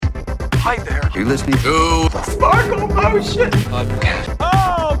Hi there. Are you listening to The Sparkle Motion Podcast.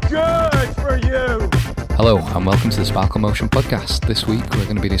 Oh, good for you. Hello and welcome to the Sparkle Motion Podcast. This week we're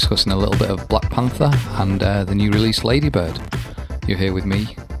going to be discussing a little bit of Black Panther and the new release Lady Bird. You're here with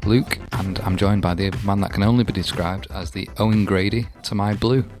me, Luke, and I'm joined by the man that can only be described as the Owen Grady to my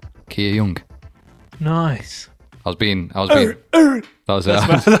Blue, Kia Young. Nice. That's my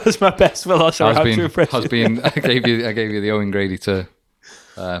best Velociraptor impression. I gave you the Owen Grady to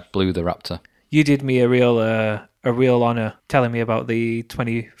Blue the Raptor. You did me a real honour telling me about the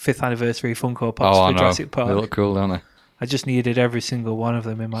 25th anniversary Funko Pops for Jurassic Park. They look cool, don't they? I just needed every single one of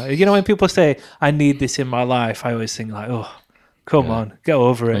them in my... You know, when people say, I need this in my life, I always think like, oh, come on, get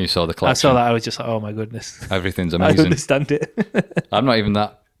over it. And you saw the collection. I saw that, I was just like, oh my goodness. Everything's amazing. I understand it. I'm not even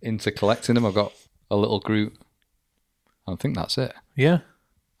that into collecting them. I've got a little Groot. I think that's it. Yeah.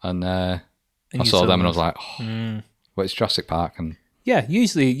 And I saw them and I was like, well, it's Jurassic Park. And yeah,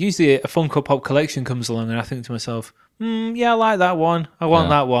 usually a Funko Pop collection comes along and I think to myself, yeah, I like that one. I want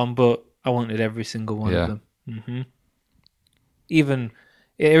that one, but I wanted every single one of them. Mm-hmm. Even,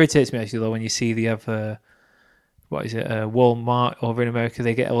 it irritates me actually though when you see the other, Walmart over in America,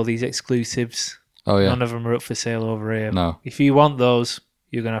 they get all these exclusives. Oh yeah. None of them are up for sale over here. No. If you want those,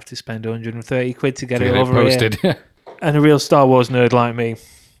 you're going to have to spend 130 quid to get it over posted. here. And a real Star Wars nerd like me,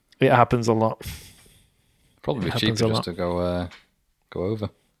 it happens a lot. Probably cheaper just to go over.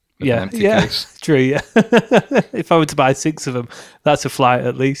 With Yeah, an empty case. True, yeah. If I were to buy 6 of them, that's a flight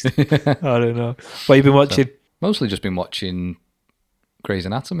at least. I don't know. What have you been watching? Mostly just been watching Grey's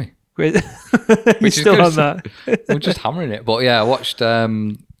Anatomy. Great. You're Which is still good. on that. We're just hammering it. But yeah, I watched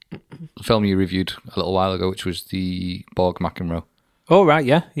the film you reviewed a little while ago, which was the Borg McEnroe. Oh, right,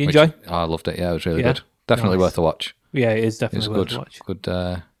 yeah. You enjoy? I loved it, yeah. It was really Yeah? good. Definitely Nice. worth a watch. Yeah, it is It's definitely worth good, a watch. good,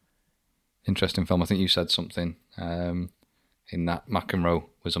 interesting film. I think you said something in that McEnroe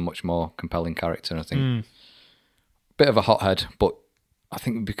was a much more compelling character. I think bit of a hothead, but I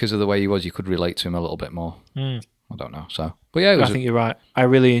think because of the way he was, you could relate to him a little bit more. I don't know. So, but yeah, I think you're right. I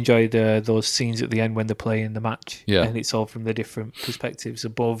really enjoyed those scenes at the end when they're playing the match. Yeah. And it's all from the different perspectives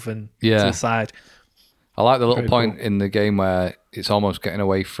above and to Yeah. the side. I like the little Very point cool. in the game where it's almost getting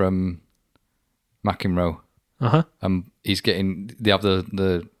away from McEnroe. Uh-huh. He's getting. They have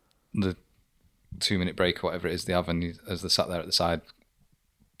the 2-minute break or whatever it is they have, and as they sat there at the side,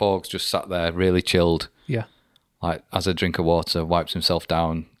 Borg's just sat there really chilled, Yeah. like has a drink of water, wipes himself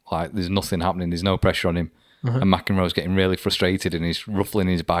down, like there's nothing happening, there's no pressure on him, and McEnroe's getting really frustrated and he's ruffling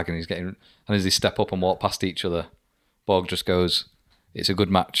his bag and and as they step up and walk past each other, Borg just goes, "It's a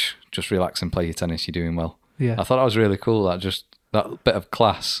good match, just relax and play your tennis, you're doing well." Yeah. I thought that was really cool. That bit of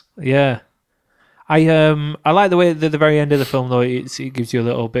class. Yeah. I like the way that at the very end of the film though it gives you a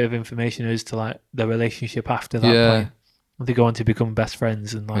little bit of information as to like the relationship after that point. They go on to become best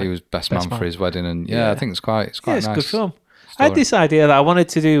friends and like He was best man for his wedding, and I think it's quite it's nice. a good film. Story. I had this idea that I wanted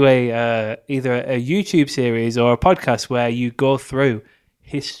to do either a YouTube series or a podcast where you go through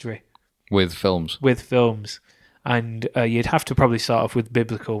history with films. and you'd have to probably start off with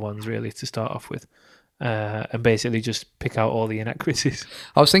biblical ones really to start off with, and basically just pick out all the inaccuracies.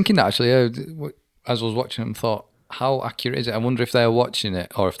 I was thinking that actually, as I was watching them, thought, how accurate is it? I wonder if they're watching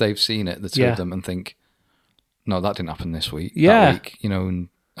it or if they've seen it, the two of them, and think, no, that didn't happen this week. Yeah. That week, and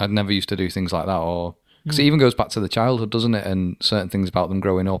I'd never used to do things like that. Or because it even goes back to the childhood, doesn't it? And certain things about them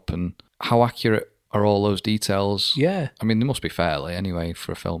growing up, and how accurate are all those details? Yeah. I mean, they must be fairly anyway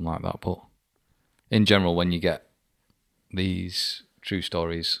for a film like that. But in general, when you get these true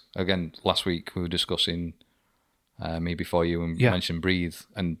stories, again, last week we were discussing Me Before You and mentioned Breathe,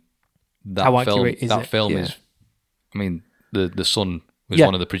 and that How film, accurate is that it? film Yeah. is, I mean, the son was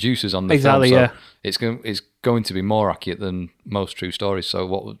one of the producers on the Exactly, film, so yeah. it's going to be more accurate than most true stories. So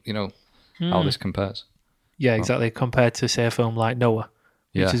what how this compares? Yeah, exactly. Compared to say a film like Noah,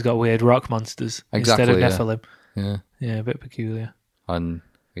 which Yeah. has got weird rock monsters instead of Nephilim. Yeah, Yeah, a bit peculiar. and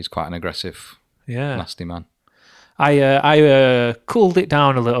he's quite an aggressive, Yeah. nasty man. I cooled it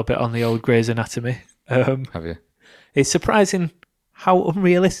down a little bit on the old Grey's Anatomy. Have you? It's surprising how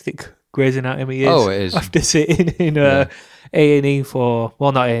unrealistic Grey's Anatomy is. Oh, it is. After sitting in A&E for,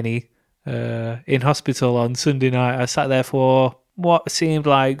 well, not A&E, in hospital on Sunday night, I sat there for what seemed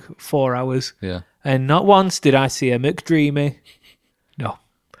like 4 hours. Yeah. And not once did I see a McDreamy. No.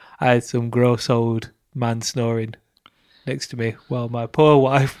 I had some gross old man snoring next to me while my poor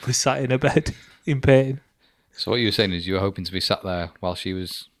wife was sat in a bed in pain. So what you were saying is you were hoping to be sat there while she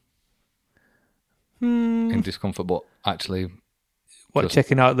was in discomfort, but actually...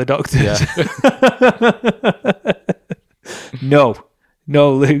 Checking out the doctors? Yeah. No,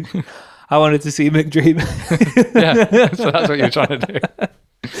 Luke. I wanted to see McDream. Yeah, so that's what you're trying to do.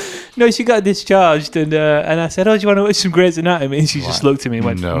 No, she got discharged, and I said, "Oh, do you want to watch some Grey's Anatomy?" And she just looked at me and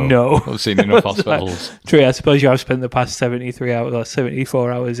went, "No." I've seen enough hospitals. True, I suppose you have spent the past 73 hours or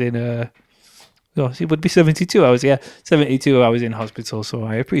 74 hours in it would be 72 hours, 72 hours in hospital, so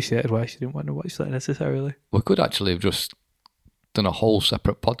I appreciated why she didn't want to watch that necessarily. We could actually have just done a whole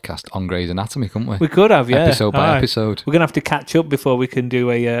separate podcast on Grey's Anatomy, couldn't we? We could have, yeah. Episode by episode. We're going to have to catch up before we can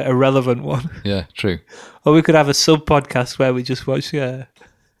do a relevant one. Yeah, true. Or we could have a sub-podcast where we just watch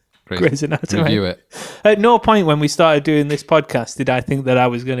Grey's Anatomy. Review it. At no point when we started doing this podcast did I think that I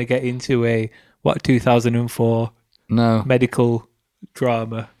was going to get into a 2004 medical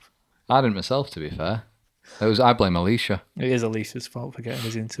drama. I didn't myself, to be fair. I blame Alicia. It is Alicia's fault for getting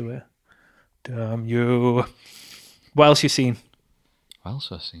us into it. Damn you. What else you seen? What else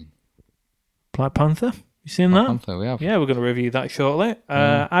have I seen? Black Panther? You seen Black that? Panther, we have. Yeah, we're going to review that shortly.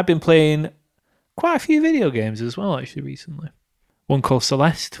 I've been playing quite a few video games as well, actually, recently. One called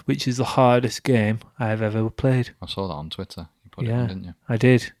Celeste, which is the hardest game I've ever played. I saw that on Twitter. You put it in, didn't you? I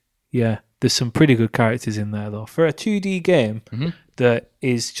did. Yeah. There's some pretty good characters in there, though. For a 2D game that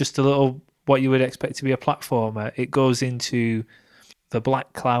is just a little, what you would expect to be a platformer, it goes into the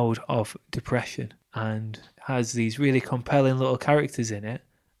black cloud of depression and has these really compelling little characters in it.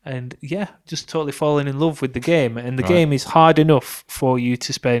 And yeah, just totally falling in love with the game. And the game is hard enough for you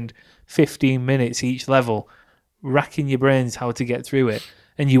to spend 15 minutes each level racking your brains how to get through it.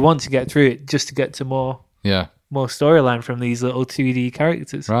 And you want to get through it just to get to more storyline from these little 2D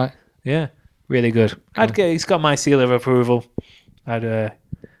characters. Right. Yeah, really good. Cool. It's got my seal of approval.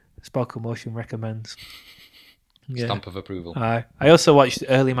 Sparkle Motion recommends. Yeah. Stamp of approval. I also watched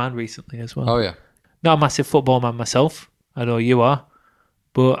Early Man recently as well. Oh, yeah. Not a massive football man myself. I know you are.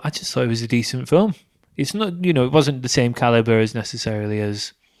 But I just thought it was a decent film. It's not, it wasn't the same caliber as necessarily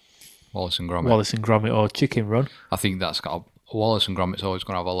as Wallace and Gromit or Chicken Run. I think that's got Wallace and Gromit's always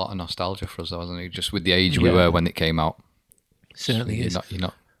going to have a lot of nostalgia for us, though, hasn't it? Just with the age we were when it came out. Certainly is. You're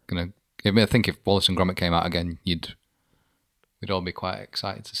not going to... I think if Wallace and Gromit came out again, we'd all be quite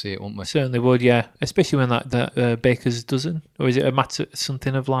excited to see it, wouldn't we? Certainly would, yeah. Especially when that Baker's Dozen, or is it a matter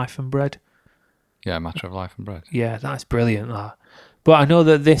something of life and bread? Yeah, Matter of Life and Bread. Yeah, that's brilliant, that. But I know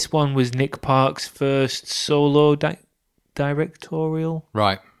that this one was Nick Park's first solo directorial.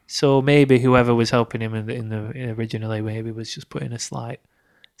 Right. So maybe whoever was helping him originally maybe was just putting a slight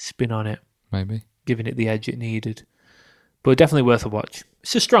spin on it. Maybe. Giving it the edge it needed. But definitely worth a watch.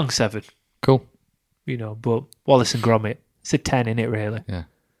 It's a strong 7. Cool. But Wallace and Gromit, it's a 10, innit, really? Yeah.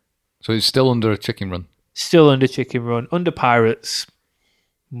 So it's still under a Chicken Run? Still under Chicken Run. Under Pirates.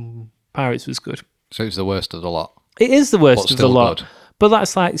 Pirates was good. So it's the worst of the lot? It is the worst of the lot. Good. But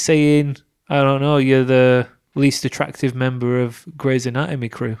that's like saying, I don't know, you're the least attractive member of Grey's Anatomy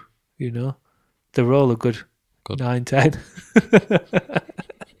crew, They're all a good. 9, 10.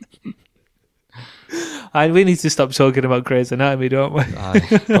 And we need to stop talking about Grey's Anatomy, don't we?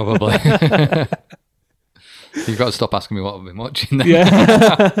 Probably. You've got to stop asking me what I've been watching then.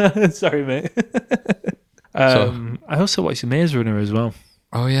 Yeah. Sorry, mate. I also watched Maze Runner as well.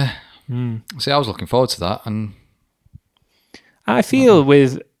 Oh, yeah. See, I was looking forward to that, and I feel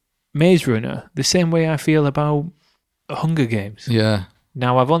with Maze Runner the same way I feel about Hunger Games. Yeah.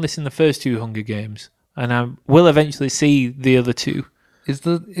 Now, I've only seen the first 2 Hunger Games, and I will eventually see the other 2. Is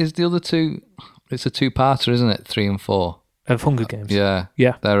the other 2? It's a 2-parter, isn't it? 3 and 4 of Hunger Games. Yeah.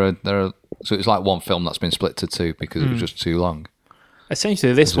 Yeah. So it's like one film that's been split to 2 because it was just too long.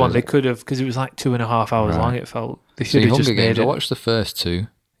 Essentially, this one they could have, because it was like 2.5 hours long. It felt they should have just Hunger Games, made it. I watched the first 2.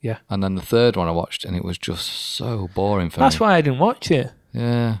 Yeah. And then the third one I watched, and it was just so boring for me. That's why I didn't watch it.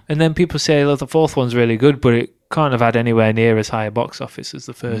 Yeah. And then people say, the fourth one's really good, but it can't have had anywhere near as high a box office as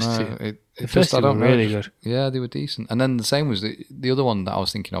the first 2. The first 2 were really good. Yeah, they were decent. And then the same was the other one that I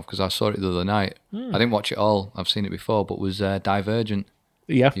was thinking of, because I saw it the other night. I didn't watch it all. I've seen it before, but was Divergent.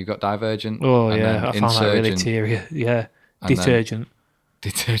 Yeah. You got Divergent. Oh, yeah. I found that really teary. Yeah. Detergent.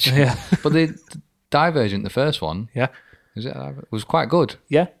 Yeah. But the Divergent, the first one. Yeah. Was quite good.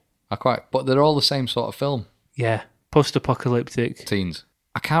 Yeah. But they're all the same sort of film. Yeah. Post-apocalyptic. Teens.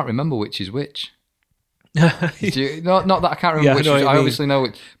 I can't remember which is which. Not that I can't remember which is. I obviously know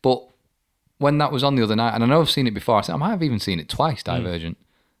it. But when that was on the other night, and I know I've seen it before, I might have even seen it twice, Divergent.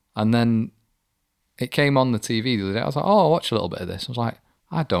 And then it came on the TV the other day. I was like, I'll watch a little bit of this. I was like,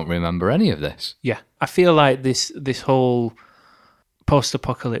 I don't remember any of this. Yeah. I feel like this whole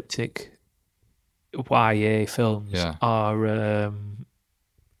post-apocalyptic YA films are...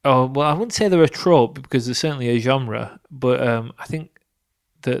 I wouldn't say they're a trope because they're certainly a genre, but I think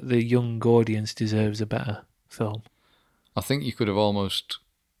that the young audience deserves a better film. I think you could have almost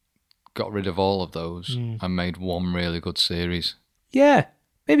got rid of all of those and made one really good series. Yeah,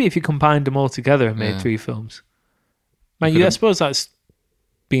 maybe if you combined them all together and made 3 films. Man, I suppose that's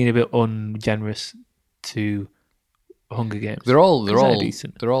being a bit ungenerous to Hunger Games. They're all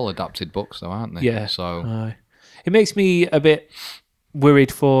decent. They're all adapted books, though, aren't they? Yeah. So it makes me a bit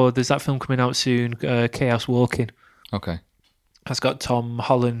worried for. There's that film coming out soon, Chaos Walking. Okay. That's got Tom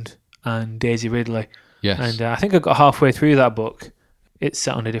Holland and Daisy Ridley. Yes. And I think I got halfway through that book. It's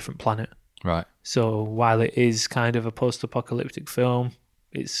set on a different planet. Right. So while it is kind of a post-apocalyptic film,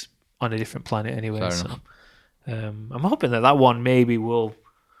 it's on a different planet anyway. Fair so enough. I'm hoping that one maybe will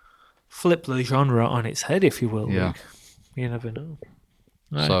flip the genre on its head, if you will. Yeah. Luke. You never know.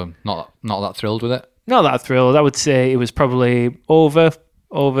 Right. So not that thrilled with it? Not that thrilled. I would say it was probably over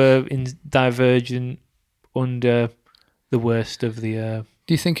in Divergent, under the worst of the...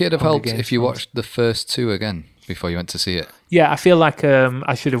 Do you think it'd have helped Games if you films. watched the first 2 again before you went to see it? Yeah, I feel like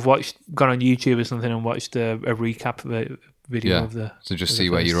I should have gone on YouTube or something and watched a recap of a video of the... So just of see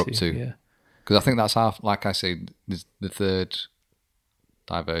the where first you're up 2, to. Yeah. Because I think that's half, like I say, the third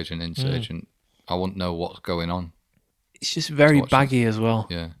Divergent, Insurgent. I wouldn't know what's going on. It's just very watch baggy as well.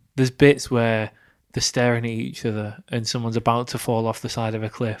 Yeah. There's bits where they're staring at each other and someone's about to fall off the side of a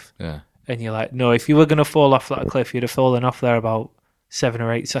cliff. Yeah. And you're like, no, if you were going to fall off that cliff, you'd have fallen off there about 7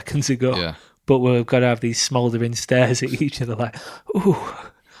 or 8 seconds ago. Yeah. But we've got to have these smouldering stares at each other like, ooh,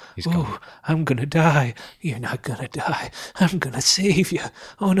 He's gone. I'm going to die. You're not going to die. I'm going to save you.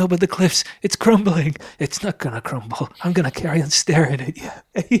 Oh no, but the cliff's, it's crumbling. It's not going to crumble. I'm going to carry on staring at you.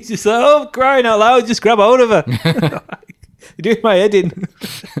 And he's just like, oh, crying out loud, just grab hold of her. You're doing my head in.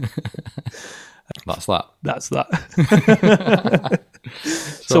 That's that. That's that.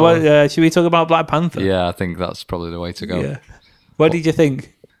 So what, should we talk about Black Panther? Yeah, I think that's probably the way to go. Yeah. What did you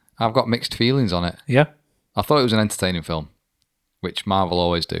think? I've got mixed feelings on it. Yeah. I thought it was an entertaining film, which Marvel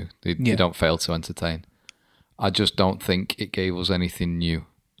always do. They don't fail to entertain. I just don't think it gave us anything new.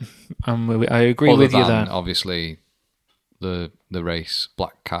 I agree Other with you than, there. obviously, the race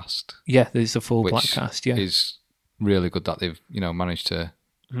black cast. Yeah, there's a full which black cast. Yeah. is really good that they've managed to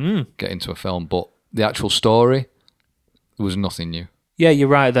get into a film. But the actual story, there was nothing new. Yeah, you're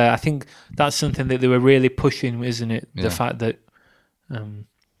right there. I think that's something that they were really pushing, isn't it? Yeah. The fact that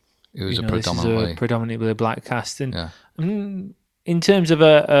It was this is a predominantly black cast, and in terms of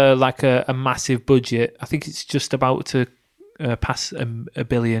a massive budget, I think it's just about to pass $1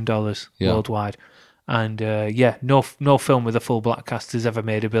 billion worldwide. And no film with a full black cast has ever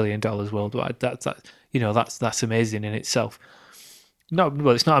made $1 billion worldwide. That's amazing in itself.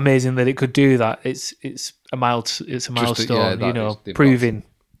 It's not amazing that it could do that. It's a milestone.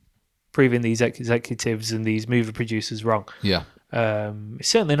 Proving these executives and these movie producers wrong. Yeah. It's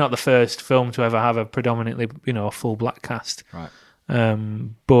certainly not the first film to ever have a predominantly a full black cast. Right.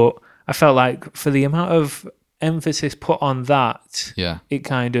 But I felt like for the amount of emphasis put on that, it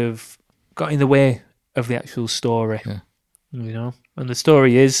kind of got in the way of the actual story. Yeah. And the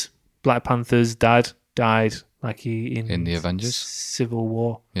story is Black Panther's dad died in the Avengers Civil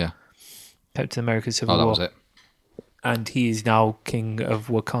War. Yeah. Captain America Civil War. That was it. And he is now king of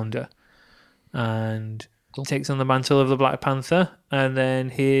Wakanda. And takes on the mantle of the Black Panther. And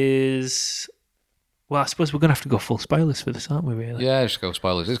then I suppose we're going to have to go full spoilers for this, aren't we, really? Yeah, just go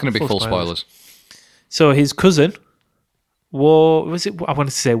spoilers. It's going to be full spoilers. So his cousin, I wanted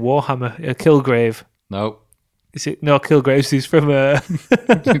to say Warhammer, Kilgrave. No. Is it? No, Kilgrave's who's from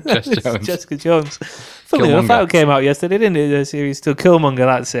Jessica Jones. Funny enough, that came out yesterday, didn't it? The series still Killmonger,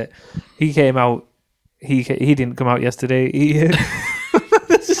 that's it. He came out, he didn't come out yesterday.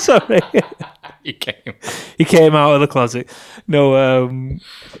 Sorry. He came out of the closet. No,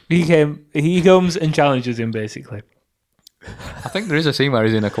 he comes and challenges him, basically. I think there is a scene where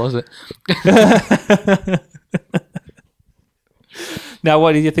he's in a closet. Now,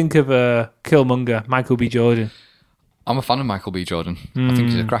 what did you think of Killmonger, Michael B. Jordan? I'm a fan of Michael B. Jordan. I think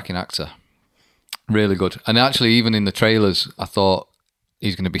he's a cracking actor. Really good. And actually, even in the trailers, I thought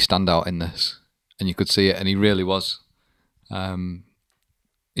he's going to be standout in this. And you could see it, and he really was.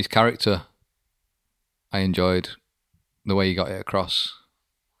 His character, I enjoyed the way he got it across.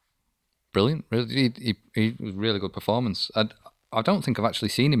 Brilliant. Really, he was a really good performance. I don't think I've actually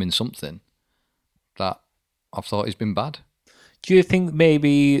seen him in something that I've thought he's been bad. Do you think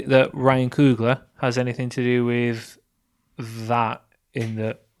maybe that Ryan Coogler has anything to do with that?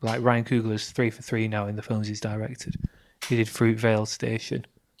 Ryan Coogler's 3 for 3 now in the films he's directed. He did Fruitvale Station.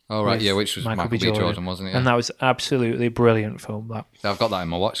 Oh, right, yeah, which was Michael B. Jordan, wasn't it? Yeah. And that was absolutely brilliant film, that. I've got that in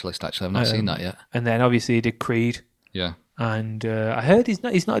my watch list, actually. I've not seen that yet. And then, obviously, he did Creed. Yeah. And I heard he's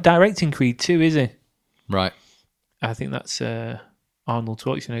not directing Creed 2, is he? Right. I think that's Arnold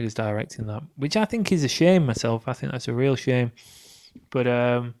Schwarzenegger's directing that, which I think is a shame myself. I think that's a real shame. But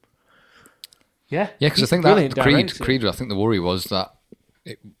yeah, because I think brilliant that director. Creed. I think the worry was that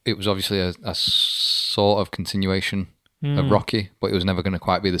it was obviously a sort of continuation of Rocky, but it was never going to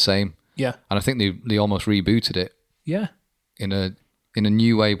quite be the same. Yeah, And I think they almost rebooted it. Yeah, in a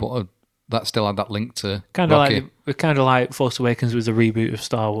new way, but that still had that link to kind of Rocky. like Force Awakens was a reboot of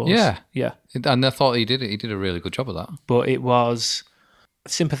Star Wars. Yeah. Yeah. And I thought he did it. He did a really good job of that. But it was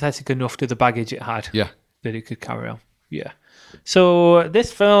sympathetic enough to the baggage it had. Yeah. That it could carry on. Yeah. So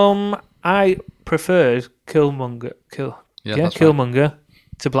this film, I preferred Killmonger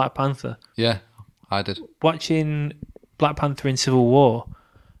to Black Panther. Yeah, I did. Watching Black Panther in Civil War,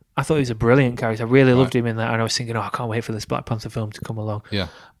 I thought he was a brilliant character. I really loved him in that, and I was thinking, I can't wait for this Black Panther film to come along. Yeah.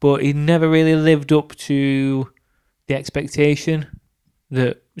 But he never really lived up to the expectation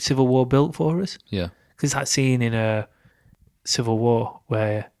that Civil War built for us. Yeah. Because that scene in Civil War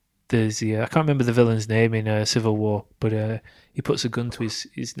where there's I can't remember the villain's name in Civil War, but he puts a gun to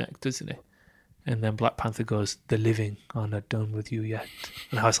his neck, doesn't he? And then Black Panther goes, "The living are not done with you yet."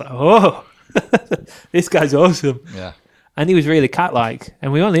 And I was like, oh, this guy's awesome. Yeah. And he was really cat-like.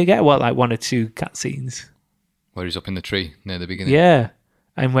 And we only get, one or two cat scenes. Where he's up in the tree near the beginning. Yeah.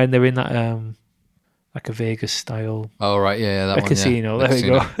 And when they're in that, like a Vegas style. Oh, right. Yeah, that one. Casino. Yeah. There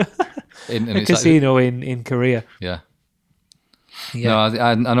we go. A casino in Korea. Yeah. Yeah. No,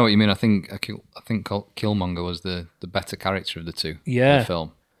 I know what you mean. I think Killmonger was the better character of the two. Yeah. In the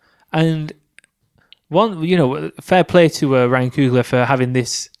film. And fair play to Ryan Coogler for having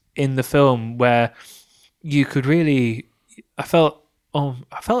this in the film where you could really, I felt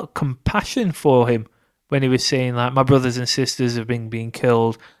compassion for him when he was saying, like, my brothers and sisters have been being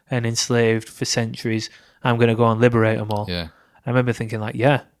killed and enslaved for centuries. I'm going to go and liberate them all. Yeah. I remember thinking, like,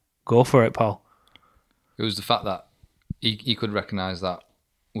 yeah, go for it, pal. It was the fact that he could recognise that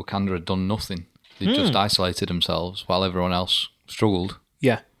Wakanda had done nothing. They just isolated themselves while everyone else struggled.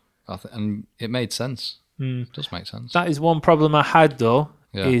 Yeah. And it made sense. It does make sense. That is one problem I had, though,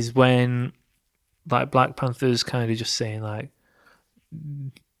 Yeah. is when, like, Black Panther's kind of just saying, like,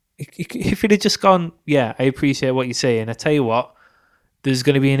 if it had just gone, yeah, I appreciate what you're saying. I tell you what, there's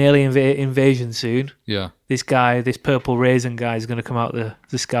going to be an alien invasion soon. Yeah. This purple raisin guy is going to come out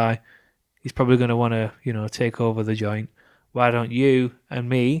the sky. He's probably going to want to, take over the joint. Why don't you and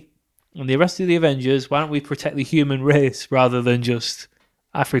me and the rest of the Avengers, why don't we protect the human race rather than just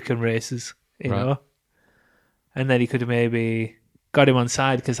African races, you know? And then he could have maybe got him on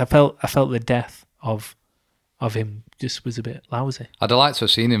side, because I felt the death of him just was a bit lousy. I'd have liked to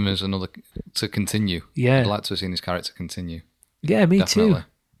have seen him as to continue. Yeah. I'd like to have seen his character continue. Yeah, me Definitely.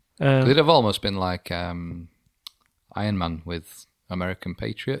 too. It'd have almost been like Iron Man with American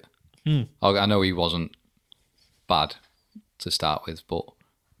Patriot. I know he wasn't bad to start with, but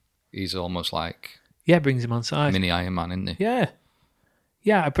he's almost like brings him on side. mini Iron Man, isn't he?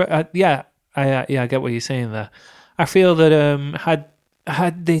 I get what you're saying there. I feel that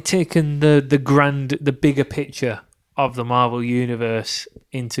had they taken the bigger picture of the Marvel Universe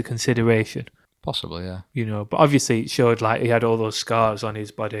into consideration, Possibly, yeah. but obviously it showed, like, he had all those scars on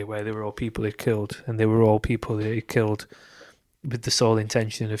his body where they were all people he'd killed, and they were all people that he killed with the sole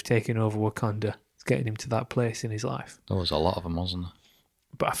intention of taking over Wakanda, getting him to that place in his life. There was a lot of them, wasn't there?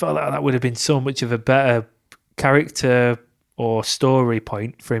 But I felt like that would have been so much of a better character or story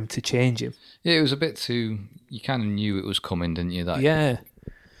point for him to change him. Yeah, it was a bit too... You kind of knew it was coming, didn't you? Yeah.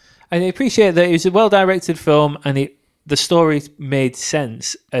 And I appreciate that it was a well-directed film, and the story made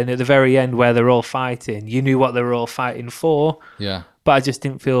sense. And at the very end, where they're all fighting, you knew what they were all fighting for. Yeah. But I just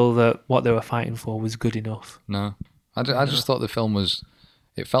didn't feel that what they were fighting for was good enough. No. I just thought the film was...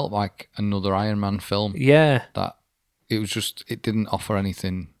 It felt like another Iron Man film. Yeah. That it was just... It didn't offer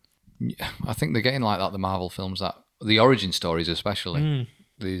anything... I think they're getting like that, the Marvel films, that the origin stories especially.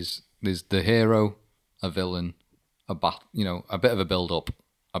 There's the hero, a villain, a bit of a build-up,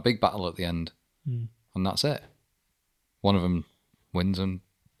 a big battle at the end, and that's it. One of them wins and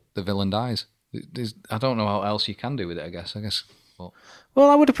the villain dies. I don't know what else you can do with it, I guess. But... Well,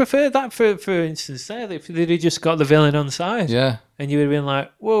 I would have preferred that, for instance, there. If they'd just got the villain on side. Yeah. And you would have been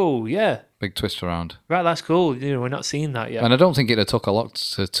like, whoa, yeah. Big twist around. Right, that's cool. We're not seeing that yet. And I don't think it have took a lot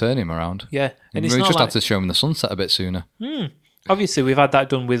to turn him around. Yeah. And we it's not just like... had to show him the sunset a bit sooner. Obviously, we've had that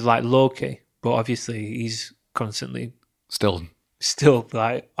done with, like, Loki, but obviously he's constantly... Still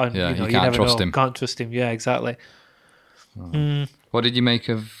like, on, yeah, you can't never trust know. him. Can't trust him, yeah, exactly. What did you make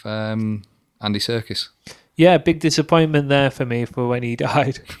of Andy Serkis? Yeah, big disappointment there for me for when he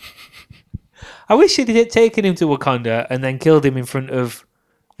died. I wish he'd taken him to Wakanda and then killed him in front of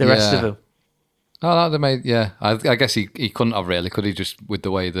the rest of them. Oh, that would have made... Yeah, I guess he couldn't have really, could he? Just with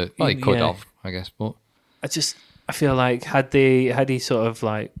the way that... Well, he could have, I guess, but... I feel like had he sort of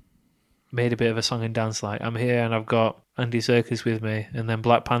like made a bit of a song and dance, like I'm here and I've got Andy Serkis with me, and then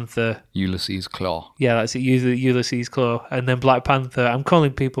Black Panther, Ulysses Claw. yeah, that's it, Ulysses Claw, and then Black Panther. I'm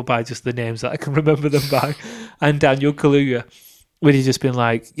calling people by just the names that I can remember them by, and Daniel Kaluuya. Would he just been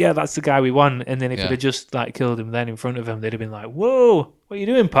like, yeah, that's the guy we want, and then if he'd have just like killed him then in front of him, they'd have been like, whoa, what are you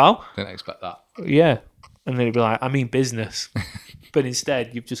doing, pal? Didn't expect that. Yeah, and then he'd be like, I mean business. But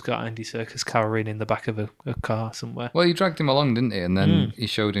instead, you've just got Andy Serkis cowering in the back of a car somewhere. Well, he dragged him along, didn't he? And then he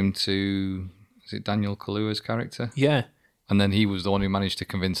showed him to, is it Daniel Kaluuya's character? Yeah. And then he was the one who managed to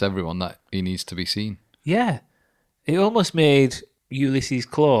convince everyone that he needs to be seen. Yeah. It almost made Ulysses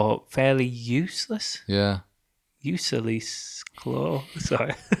Claw fairly useless. Yeah. Ulysses Claw.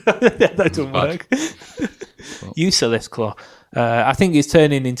 Sorry. That doesn't work. Ulysses Claw. I think it's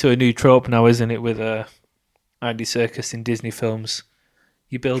turning into a new trope now, isn't it, with Andy Serkis in Disney films.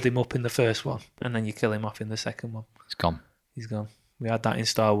 You build him up in the first one, and then you kill him off in the second one. He's gone. He's gone. We had that in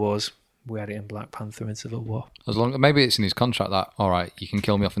Star Wars. We had it in Black Panther and Civil War. As long, maybe it's in his contract that, all right, you can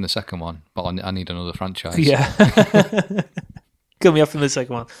kill me off in the second one, but I need another franchise. Yeah. Kill me off in the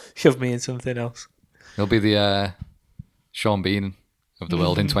second one. Shove me in something else. He'll be the Sean Bean of the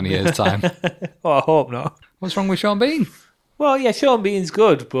world in 20 years' time. Oh, I hope not. What's wrong with Sean Bean? Well, yeah, Sean Bean's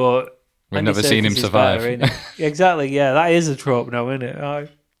good, but we've never seen him survive. Better, exactly, yeah, that is a trope now, isn't it?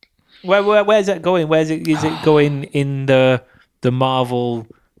 Where's it going? Is it going in the Marvel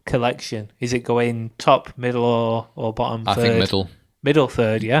collection? Is it going top, middle, or bottom third? I think middle. Middle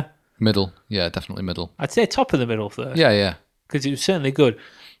third, yeah? Middle, yeah, definitely middle. I'd say top of the middle third. Yeah. Because it was certainly good.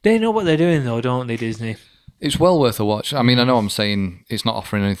 They know what they're doing, though, don't they, Disney? It's well worth a watch. I mean, I know I'm saying it's not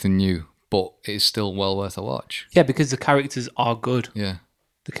offering anything new, but it's still well worth a watch. Yeah, because the characters are good. Yeah.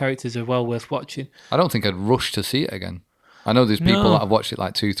 The characters are well worth watching. I don't think I'd rush to see it again. I know there's people that have watched it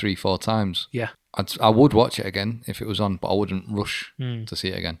like 2, 3, 4 times. Yeah. I would watch it again if it was on, but I wouldn't rush to see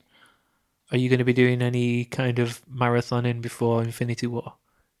it again. Are you going to be doing any kind of marathoning before Infinity War?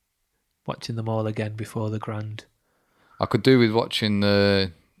 Watching them all again before the grand? I could do with watching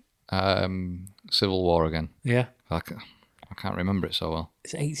the Civil War again. Yeah. I can't remember it so well.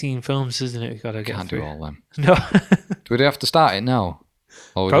 It's 18 films, isn't it? We've got to get Can't through. do all them. No. Do we have to start it now?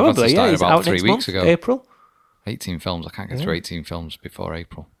 Or we'd Probably, have to start It's about out 3 next weeks month, ago. April. 18 films. I can't get through 18 films before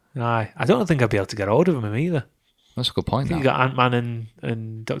April. Aye. I don't think I'd be able to get hold of them either. That's a good point. You got Ant-Man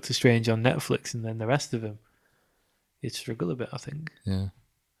and Doctor Strange on Netflix, and then the rest of them, you'd struggle a bit, I think. Yeah.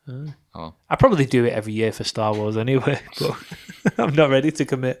 Oh. I probably do it every year for Star Wars anyway, but I'm not ready to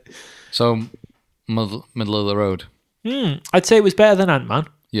commit. So, middle of the road. I'd say it was better than Ant-Man,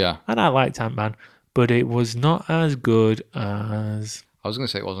 Yeah. and I liked Ant-Man, but it was not as good as... I was going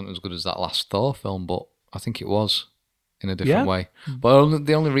to say it wasn't as good as that last Thor film, but I think it was in a different way. But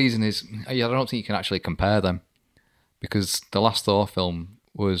the only reason is, I don't think you can actually compare them, because the last Thor film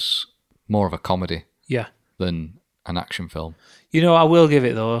was more of a comedy than an action film. You know what I will give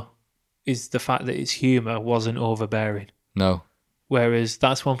it, though, is the fact that its humour wasn't overbearing. No. Whereas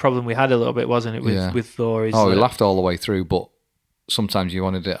that's one problem we had a little bit, wasn't it, with Thor? We laughed all the way through, but sometimes you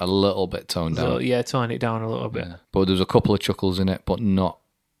wanted it a little bit toned down. Yeah, tone it down a little bit. Yeah. But there's a couple of chuckles in it, but not...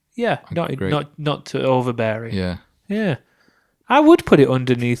 Yeah, not too overbearing. Yeah. I would put it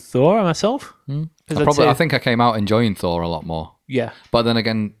underneath Thor myself. I think I came out enjoying Thor a lot more. Yeah. But then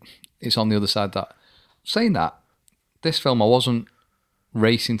again, it's on the other side that... Saying that, this film I wasn't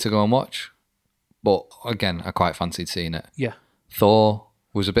racing to go and watch, but again, I quite fancied seeing it. Yeah. Thor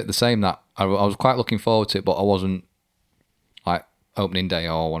was a bit the same, that I was quite looking forward to it, but I wasn't like opening day,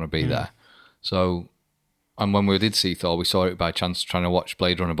 I want to be there. So, and when we did see Thor, we saw it by chance trying to watch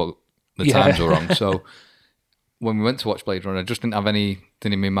Blade Runner, but the times were wrong. So when we went to watch Blade Runner, I just didn't have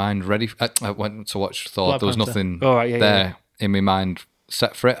anything in my mind ready. I went to watch Thor. Black there was Panther. nothing there in my mind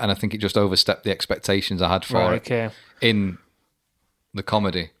set for it, and I think it just overstepped the expectations I had for it in the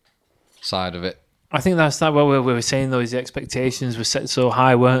comedy side of it. I think that's what we were saying, though, is the expectations were set so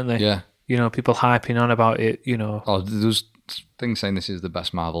high, weren't they? Yeah. You know, people hyping on about it, you know. Oh, there's things saying this is the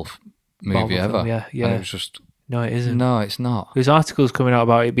best Marvel movie ever. Film, yeah. And it was just... No, it isn't. No, it's not. There's articles coming out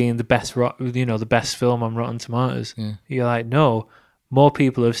about it being the best, the best film on Rotten Tomatoes. Yeah. You're like, no, more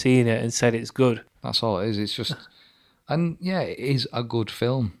people have seen it and said it's good. That's all it is. It's just... And yeah, it is a good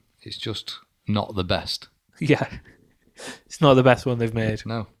film. It's just not the best. Yeah. It's not the best one they've made.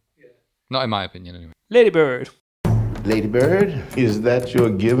 No. Not in my opinion, anyway. Ladybird. Ladybird, is that your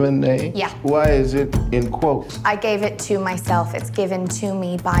given name? Yeah. Why is it in quotes? I gave it to myself. It's given to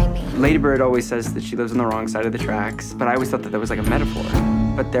me by me. Ladybird always says that she lives on the wrong side of the tracks, but I always thought that was like a metaphor.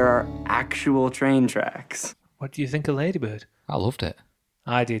 But there are actual train tracks. What do you think of Ladybird? I loved it.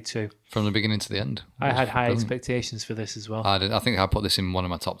 I did too. From the beginning to the end. I had high Brilliant. expectations for this as well. I did. I think I put this in one of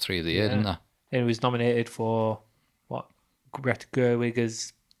my top 3 of the year, didn't I? It was nominated for Greta Gerwig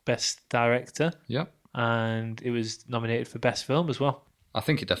as Best Director, Yep. and it was nominated for Best Film as well. I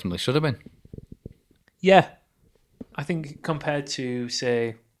think it definitely should have been. Yeah, I think compared to,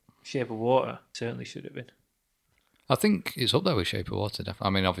 say, Shape of Water, certainly should have been. I think it's up there with Shape of Water. I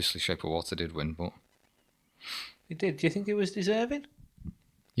mean, obviously Shape of Water did win, but It did. Do you think it was deserving?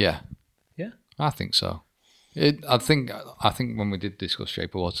 yeah, Yeah. I think so. I think when we did discuss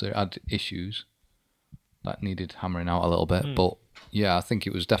Shape of Water, it had issues that needed hammering out a little bit. But yeah, I think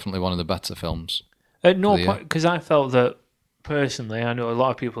it was definitely one of the better films. At no Yeah. point, because I felt that, personally, I know a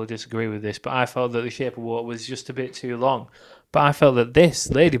lot of people disagree with this, but I felt that The Shape of Water was just a bit too long. But I felt that this,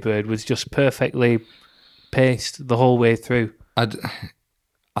 Lady Bird, was just perfectly paced the whole way through. I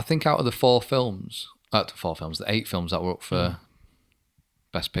think out of the 8 films that were up for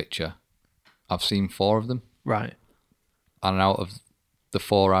Best Picture, I've seen 4 of them. Right. And out of the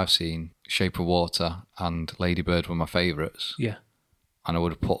 4 I've seen, Shape of Water and Lady Bird were my favourites. Yeah. And I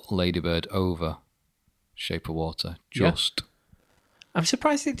would have put Lady Bird over Shape of Water. Just. I'm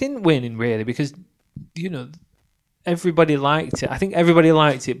surprised it didn't win, really, because, everybody liked it. I think everybody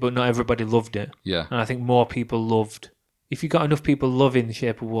liked it, but not everybody loved it. Yeah. And I think more people loved... If you got enough people loving The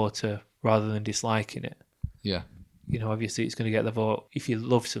Shape of Water rather than disliking it, Yeah. obviously it's going to get the vote if you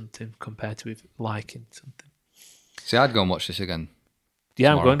love something compared to if liking something. See, I'd go and watch this again.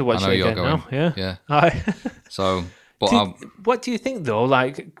 Yeah, tomorrow. I'm going to watch I know it you're again going. now. Yeah. Yeah. I- So, but What do you think, though?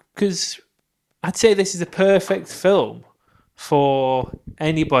 Because I'd say this is a perfect film for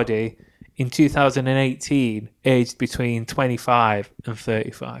anybody in 2018 aged between 25 and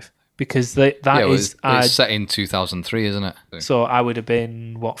 35. Because it's set in 2003, isn't it? So I would have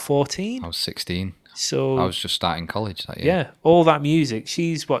been, 14? I was 16. So I was just starting college that year. yeah, all that music.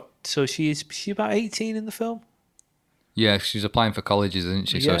 She's what? So she's about 18 in the film? Yeah, she's applying for colleges, isn't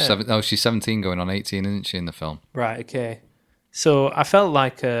she? Yeah. So she's 17 going on 18, isn't she, in the film? Right, okay. So I felt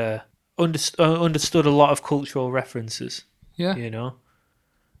like understood a lot of cultural references, Yeah.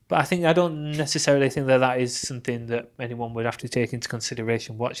 But I don't necessarily think that is something that anyone would have to take into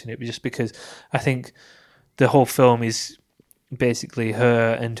consideration watching it, just because I think the whole film is basically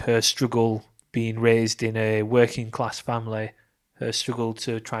her and her struggle being raised in a working class family, her struggle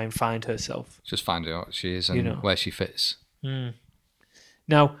to try and find herself. Just find out what she is and where she fits.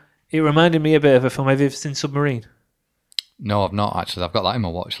 Now, it reminded me a bit of a film. Have you ever seen Submarine? No, I've not actually. I've got that in my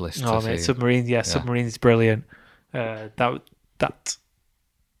watch list. Oh, mate, Submarine. Yeah, Submarine's brilliant. That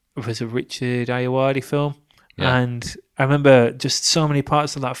was a Richard Ayoade film. Yeah. And I remember just so many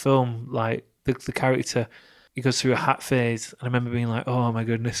parts of that film, like the character, he goes through a hat phase. And I remember being like, oh my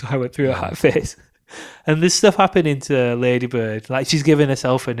goodness, I went through a hat phase. And there's stuff happening to Lady Bird. Like, she's given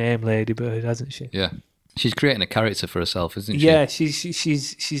herself a name, Lady Bird, hasn't she? Yeah. She's creating a character for herself, isn't she? Yeah,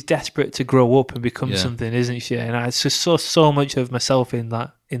 she's desperate to grow up and become something, isn't she? And I just saw so much of myself in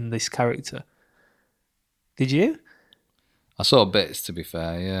this character. Did you? I saw bits, to be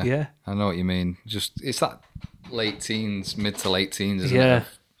fair, yeah. Yeah. I know what you mean. Just, it's that mid to late teens, isn't Yeah. it? Of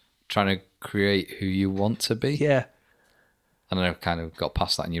trying to create who you want to be. Yeah. And then I kind of got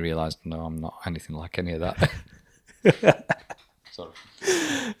past that and you realised, no, I'm not anything like any of that. Sorry.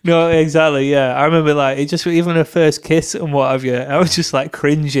 No, exactly, yeah. I remember, even her first kiss and what have you, I was just,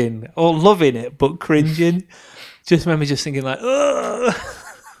 cringing. Or loving it, but cringing. Just remember just thinking, ugh.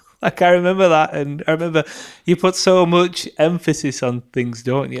 I remember that, and I remember you put so much emphasis on things,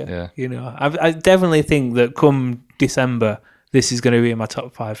 don't you? Yeah. I definitely think that come December, this is going to be in my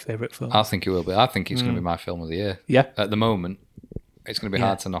top 5 favourite films. I think it will be. I think it's going to be my film of the year. Yeah. At the moment, it's going to be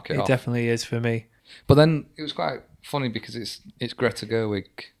hard to knock it off. It definitely is for me. But then it was quite funny because it's Greta Gerwig.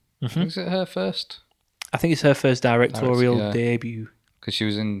 Mm-hmm. Is it her first? I think it's her first directorial debut. Because she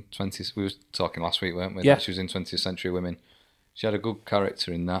was in we were talking last week, weren't we? Yeah. She was in 20th Century Women. She had a good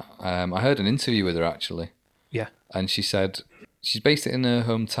character in that. I heard an interview with her, actually. Yeah. And she said she's based it in her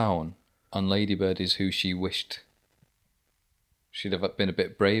hometown, and Lady Bird is who she wished she'd have been a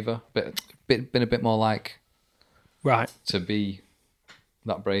bit braver, been a bit more like... Right. To be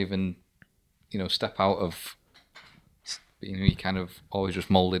that brave and, step out of being who you kind of always just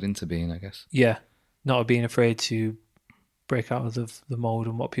moulded into being, I guess. Yeah. Not being afraid to break out of the mould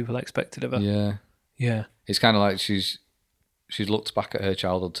and what people expected of her. Yeah. Yeah. It's kind of like she's looked back at her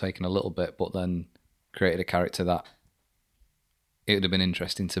childhood, taken a little bit, but then created a character that it would have been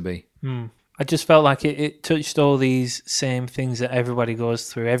interesting to be. I just felt like it touched all these same things that everybody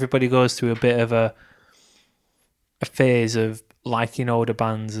goes through. Everybody goes through a bit of a phase of liking older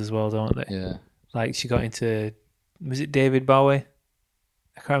bands as well, don't they? Yeah. Like she got into, was it David Bowie?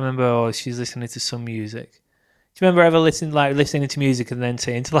 can't remember. Oh, she's listening to some music. Do you remember ever listening to music and then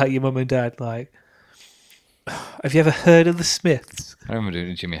saying to like your mum and dad, like, have you ever heard of the Smiths? I remember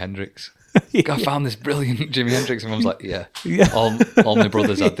doing Jimi Hendrix. Yeah. I found this brilliant Jimi Hendrix, and I was like, yeah. Yeah. All my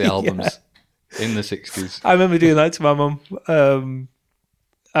brothers had the albums in the 60s. I remember doing that to my mum.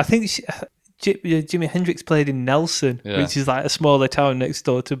 I think Jimi Hendrix played in Nelson, which is like a smaller town next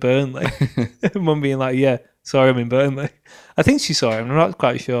door to Burnley. Mum being like, yeah, saw him in Burnley. I think she saw him, I'm not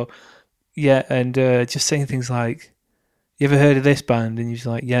quite sure. Yeah, and just saying things like, you ever heard of this band? And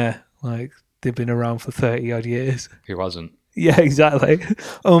you're like, yeah, like they've been around for 30 odd years. Who hasn't? Yeah, exactly.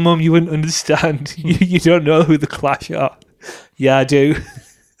 Oh, Mum, you wouldn't understand. You don't know who the Clash are. Yeah, I do.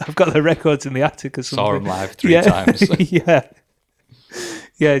 I've got the records in the attic or something. Saw them live 3 times. Yeah.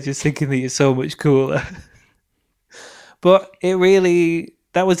 Yeah, just thinking that you're so much cooler. But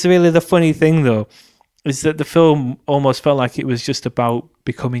that was really the funny thing, though, is that the film almost felt like it was just about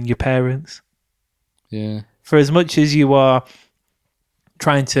becoming your parents. Yeah. For as much as you are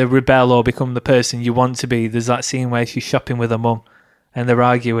trying to rebel or become the person you want to be, there's that scene where she's shopping with her mum and they're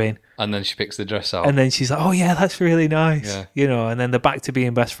arguing. And then she picks the dress out. And then she's like, oh, yeah, that's really nice. Yeah. You know, and then they're back to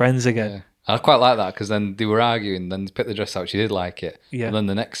being best friends again. Yeah. I quite like that because then they were arguing, then they picked the dress out, she did like it. Yeah. And then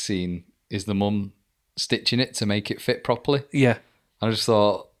the next scene is the mum stitching it to make it fit properly. Yeah. I just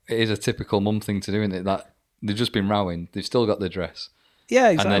thought it is a typical mum thing to do, isn't it? That they've just been rowing, they've still got the dress. Yeah,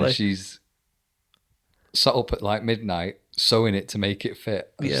 exactly. And then she's sat up at like midnight sewing it to make it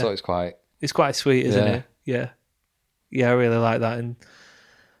fit. I just thought it's quite sweet, isn't it? Yeah. Yeah, I really like that. And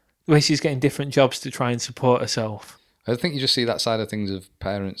the way she's getting different jobs to try and support herself. I think you just see that side of things of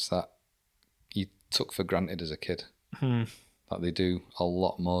parents that you took for granted as a kid. That they do a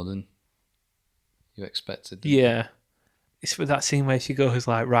lot more than you expected. Yeah. It's for that scene where she goes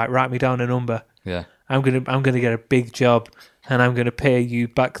like, right, write me down a number. Yeah. I'm gonna get a big job and I'm gonna pay you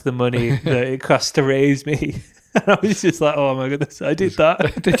back the money that it cost to raise me. And I was just like, oh my goodness, I did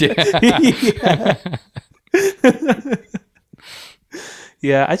that. Did you?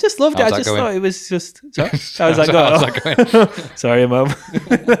 Yeah, I just loved it. I just thought it was just. Sorry? How's that going? Sorry, Mum.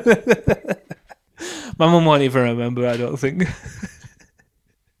 My mum won't even remember, I don't think.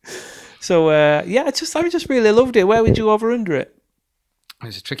 So yeah, I just really loved it. Where would you over under it?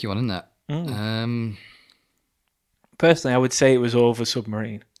 It's a tricky one, isn't it? Personally, I would say it was over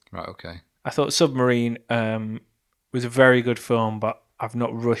Submarine. Right. Okay. I thought Submarine was a very good film, but I've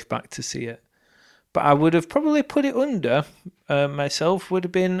not rushed back to see it. But I would have probably put it under myself. Would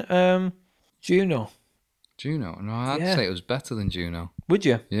have been Juno. Juno? No, I'd say it was better than Juno. Would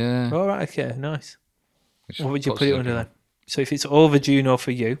you? Yeah. All right. Okay. Nice. What would you put it under then? So if it's over Juno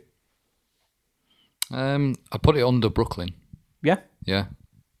for you, I'd put it under Brooklyn. Yeah. Yeah.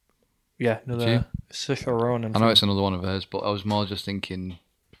 Yeah. Another Saoirse Ronan. I know it's another one of hers, but I was more just thinking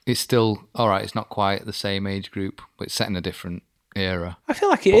it's still all right. It's not quite the same age group, but it's set in a different era. I feel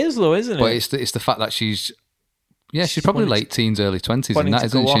like it is though, isn't it? But it's the fact that she's probably late teens, early 20s in that,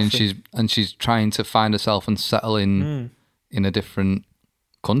 isn't she? And she's trying to find herself and settle in a different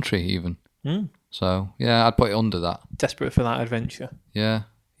country even. So yeah, I'd put it under that. Desperate for that adventure. Yeah.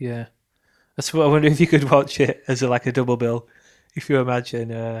 Yeah. That's what I wonder if you could watch it as like a double bill. If you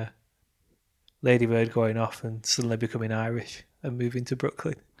imagine Lady Bird going off and suddenly becoming Irish and moving to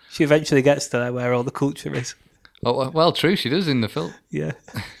Brooklyn. She eventually gets to there where all the culture is. Oh, well, true, she does in the film. Yeah.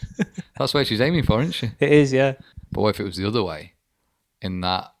 That's where she's aiming for, isn't she? It is, yeah. But what if it was the other way? In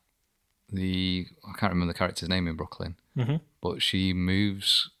that I can't remember the character's name in Brooklyn, but she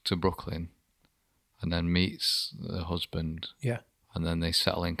moves to Brooklyn and then meets her husband. Yeah. And then they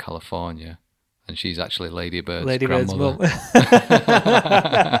settle in California, and she's actually Lady Bird's Bird's grandmother. mum.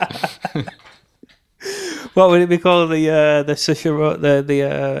 What would it be called? The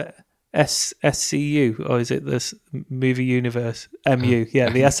SCU, or is it this movie universe? MU, yeah,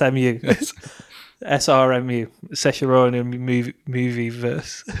 the SMU. SRMU, Saoirse Ronan movie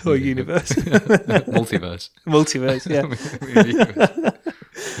verse or universe. Multiverse, yeah.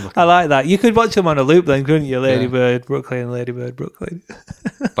 I like that. You could watch them on a loop then, couldn't you? Lady Bird, Brooklyn, Lady Bird, Brooklyn.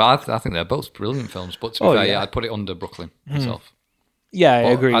 But I think they're both brilliant films. But to be fair, I'd put it under Brooklyn myself. Yeah,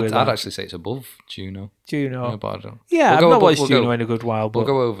 I agree with that. I'd actually say it's above Juno. Yeah, but I don't. Yeah, I've not watched Juno in a good while. But we'll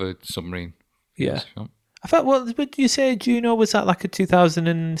go over Submarine. Yeah. I thought, would you say Juno was that like a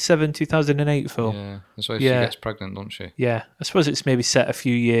 2007, 2008 film? Yeah, that's why she gets pregnant, doesn't she? Yeah, I suppose it's maybe set a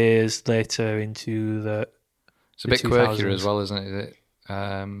few years later into the. It's a bit quirkier as well, isn't it? Is it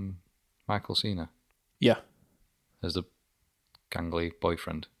Michael Cena? Yeah. As the gangly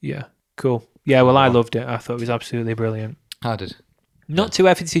boyfriend. Yeah, cool. Yeah, well, I loved it. I thought it was absolutely brilliant. I did. Not too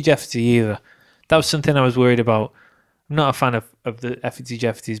effety Jeffety either. That was something I was worried about. I'm not a fan of the Effity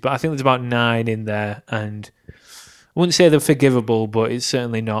Jeffities, but I think there's about 9 in there, and I wouldn't say they're forgivable, but it's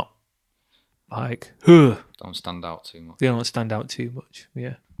certainly not like, huh. Don't stand out too much. They don't stand out too much,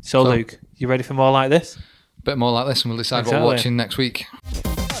 yeah. So Luke, you ready for more like this? Bit more like this, and we'll decide what Exactly. we're watching next week.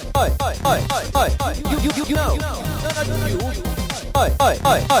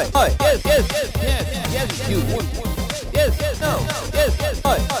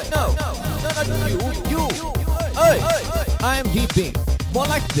 IMDb. More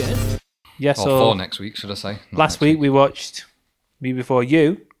like this. Yeah, Or so for next week, should I say? Not last next week we watched Me Before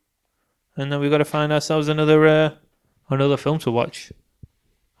You, and then we've got to find ourselves another film to watch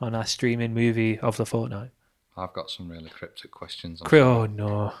on our streaming movie of the fortnight. I've got some really cryptic questions. Oh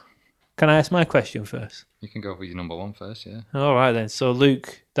no. Can I ask my question first? You can go for your number one first, yeah. All right then. So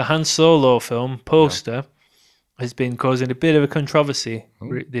Luke, the Han Solo film poster has been causing a bit of a controversy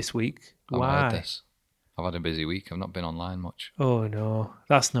this week. Why? I've heard this. I've had a busy week. I've not been online much. Oh no,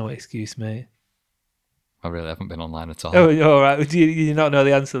 that's no excuse, mate. I really haven't been online at all. Oh, all right. Do you not know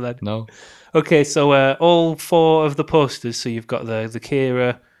the answer then? No. Okay, so all 4 of the posters. So you've got the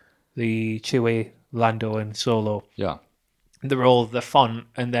Kira, the Chewie, Lando, and Solo. Yeah. They're all the font,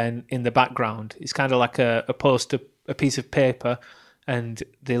 and then in the background, it's kind of like a poster, a piece of paper, and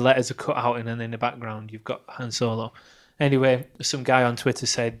the letters are cut out, and then in the background, you've got Han Solo. Anyway, some guy on Twitter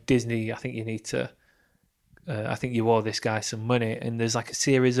said, Disney, I think you need to. I think you owe this guy some money, and there's like a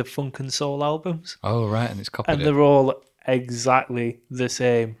series of Funk and Soul albums. Oh, right, and it's copied And it. they're all exactly the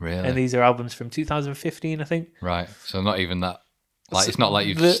same. Really? And these are albums from 2015, I think. Right, so not even that. Like, it's not like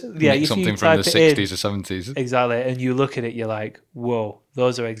you've If nicked you something from type the it in- 60s or 70s. Exactly. And you look at it, you're like, whoa,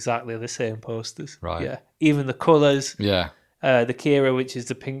 those are exactly the same posters. Right. Yeah. Even the colours. Yeah, The Kira, which is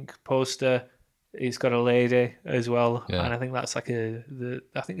the pink poster, it's got a lady as well. Yeah. And I think that's like I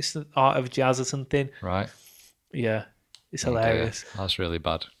think it's the Art of Jazz or something. right. Yeah. It's Okay, hilarious. that's really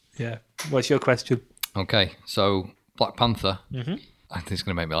bad. Yeah. What's your question? Okay, so Black Panther. Mm-hmm. I think it's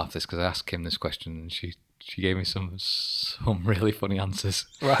going to make me laugh this because I asked Kim this question and she gave me some really funny answers.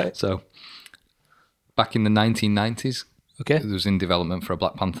 Right. So, back in the 1990s, Okay. it was in development for a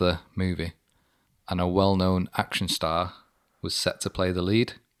Black Panther movie, and a well-known action star was set to play the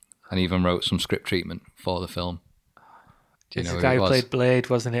lead, and even wrote some script treatment for the film. Do you It's know the who guy it who was? played Blade,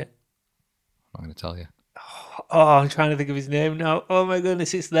 wasn't it? I'm going to tell you. Oh, I'm trying to think of his name now. Oh my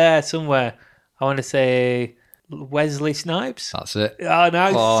goodness, it's there somewhere. I want to say Wesley Snipes. That's it. Oh,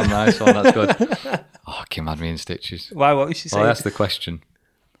 nice. Oh, nice one. That's good. Oh, Kim had me in stitches. Why? What was she Well, saying? that's the question.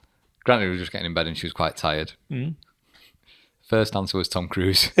 Granted, we were just getting in bed and she was quite tired. Mm. First answer was Tom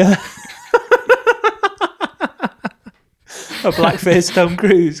Cruise. A blackface Tom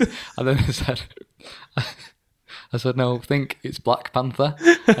Cruise. And then I said, no, think it's Black Panther.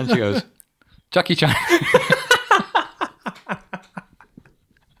 And she goes, Jackie Chan.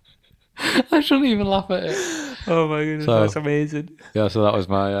 I shouldn't even laugh at it. Oh my goodness, So- that's amazing. Yeah, so that was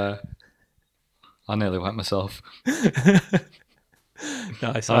my... I nearly wet myself. Nice.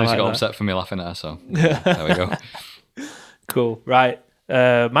 And I she like got that. upset for me laughing at her, so there we go. Cool. Right.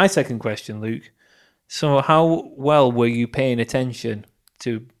 My second question, Luke. So, how well were you paying attention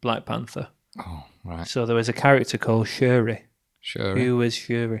to Black Panther? Oh, right. So, there was a character called Shuri. Shuri. Who was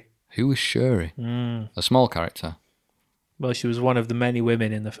Shuri? Who was Shuri? A small character. Well, she was one of the many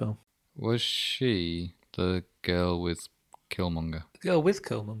women in the film. Was she the girl with Killmonger? The girl with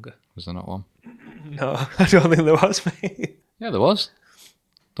Killmonger. Was there not one? No, I don't think there was, mate. Yeah, there was.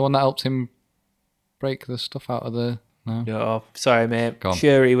 The one that helped him break the stuff out of the... No? No, sorry, mate. Go on.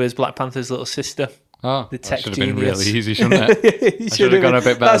 Shuri was Black Panther's little sister. Oh, The that tech should have been genius. really easy, shouldn't it? You I should have gone a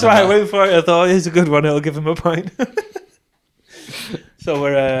bit better That's than why I that. went for it. I thought, here's a good one. It'll give him a point. So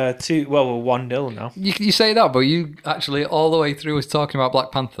we're 1-0 now. You say that, but you actually all the way through was talking about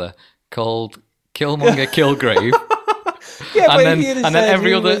Black Panther called Killmonger Killgrave. Yeah, but and if you'd have then said every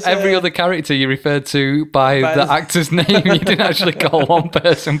he other was, every other character you referred to by the actor's name. You didn't actually call one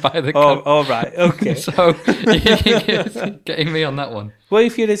person by the Oh, all right, okay. So you're getting me on that one. What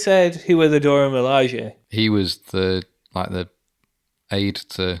if you'd have said who were the Dora Milaje? He was the aide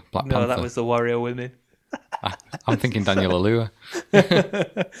to Black No, Panther. that was the Warrior Women. I'm thinking Daniel Alua.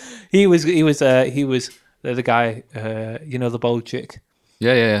 He was the guy, the bold chick.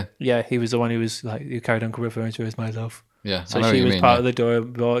 Yeah. Yeah, he was the one who was like, who carried on referring to her as my love. Yeah, I So know what she you was mean, part yeah. of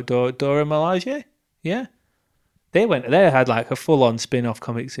the Dora Milaje. Yeah. They had like a full on spin off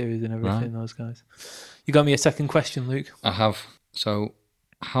comic series and everything, those guys. You got me a second question, Luke. I have. So,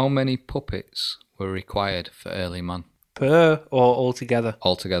 how many puppets were required for Early Man Per or altogether?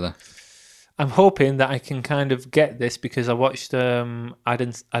 altogether? I'm hoping that I can kind of get this because I watched Adam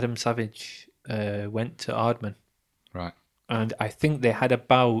Savage went to Aardman. Right. And I think they had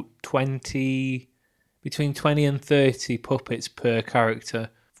about between 20 and 30 puppets per character.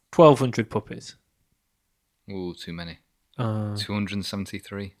 1,200 puppets. Ooh, too many.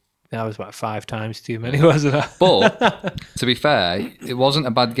 273. That was about 5 times too many, wasn't it? But, to be fair, it wasn't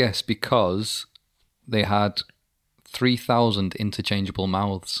a bad guess because they had 3,000 interchangeable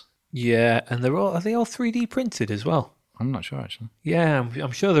mouths. Yeah, and are they all 3D printed as well? I'm not sure, actually. Yeah,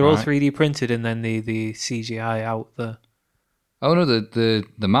 I'm sure they're all 3D printed and then the CGI out there. Oh, no, the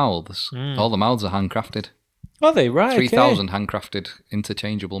mouths. All the mouths are handcrafted. Are they? Right, 3,000 handcrafted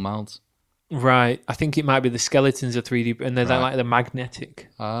interchangeable mouths. Right. I think it might be the skeletons are 3D, and they're like the magnetic.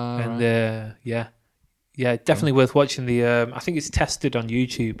 And yeah, definitely worth watching. I think it's tested on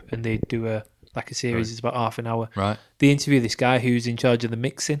YouTube, and they do a series. It's about half an hour. Right. They interview this guy who's in charge of the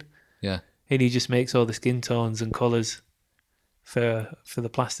mixing. Yeah. And he just makes all the skin tones and colours for the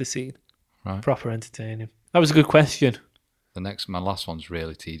plasticine. Right. Proper entertaining. That was a good question. My last one's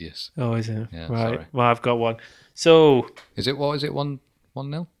really tedious. Oh, is it? Yeah, right. sorry. Well, I've got one. So Is it 1-0?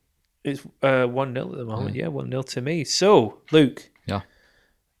 it's 1-0 at the moment. Yeah, 1-0 to me. So, Luke. Yeah.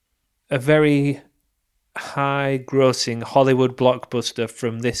 A very high-grossing Hollywood blockbuster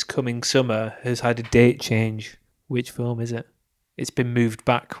from this coming summer has had a date change. Which film is it? It's been moved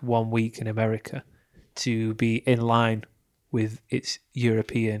back 1 week in America to be in line with its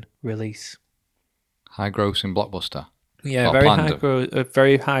European release. High-grossing blockbuster. Yeah,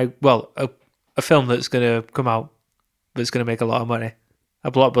 very high. Well, a film that's going to come out that's going to make a lot of money.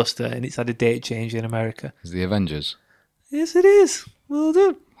 A blockbuster, and it's had a date change in America. Is the Avengers? Yes, it is. Well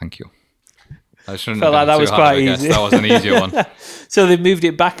done. Thank you. I shouldn't Felt have like that done was too hard quite of a guess. easy. That was an easier one. So they've moved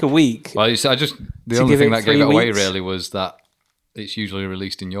it back a week. Well, the only thing that gave it away really was that it's usually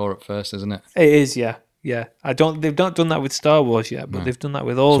released in Europe first, isn't it? It is, yeah. Yeah. They've not done that with Star Wars yet, but they've done that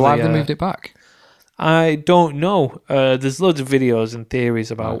with all So why have they moved it back? I don't know. There's loads of videos and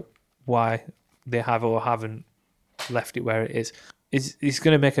theories about why they have or haven't left it where it is. It's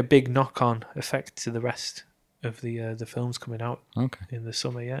going to make a big knock-on effect to the rest of the films coming out in the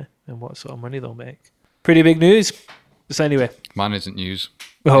summer, yeah, and what sort of money they'll make. Pretty big news. So anyway. Mine isn't news.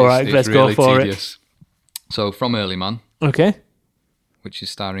 All right, let's really go for tedious. So, From Early Man. Okay. Which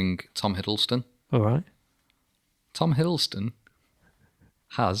is starring Tom Hiddleston. All right. Tom Hiddleston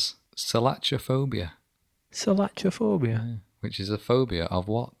has salachophobia. Salachophobia? Which is a phobia of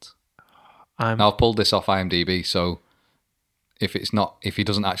what? Now, I've pulled this off IMDb, so if he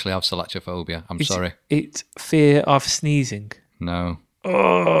doesn't actually have salachophobia, I'm sorry. It's fear of sneezing. No.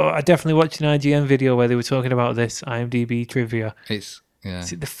 Oh, I definitely watched an IGN video where they were talking about this IMDb trivia. Is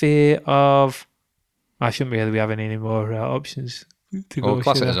it the fear of... I shouldn't really be having any more options.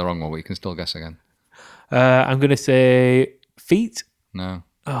 Class it as a wrong one, but you can still guess again. I'm going to say feet. No.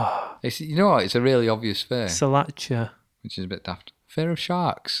 Oh. You know what? It's a really obvious fear. Salacha. Which is a bit daft. Fear of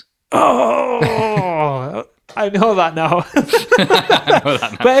sharks. Oh! I know that now.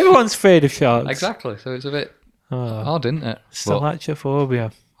 But everyone's afraid of sharks. Exactly. So it's a bit odd, isn't it?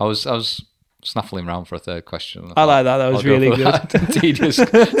 Salachophobia. I was snaffling around for a third question. I like that. That was really good. Tedious.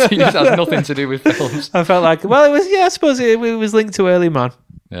 Tedious has nothing to do with films. I felt like, well, it was. Yeah, I suppose it was linked to Early Man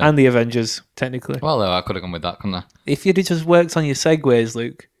and the Avengers, technically. Well, I could have gone with that, couldn't I? If you'd just worked on your segues,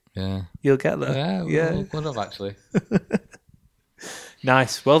 Luke, you'll get there. Yeah, would have actually.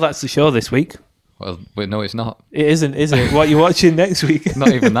 Nice. Well, that's the show this week. Well, no, it's not. It isn't, is it? What are you watching next week?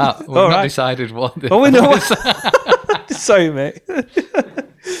 Not even that. We've not decided what. We know. Sorry, mate.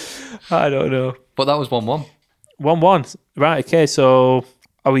 I don't know. But that was 1-1. 1-1. Right, okay, so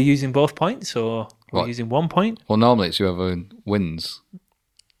are we using both points or are we using 1 point? Well, normally it's whoever wins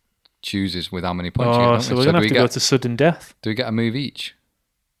chooses with how many points you get. So we're going to have to go to sudden death. Do we get a move each?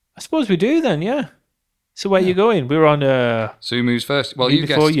 I suppose we do then, yeah. So where are you going? We're on... So who moves first? Well, you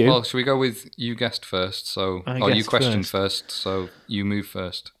guessed. Well, should we go with you guessed first? So, you questioned first, so you move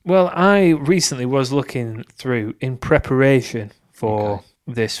first. Well, I recently was looking through in preparation for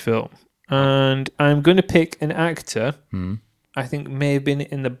this film. And I'm going to pick an actor I think may have been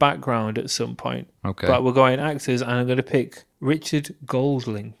in the background at some point. Okay. But we're going actors, and I'm going to pick Richard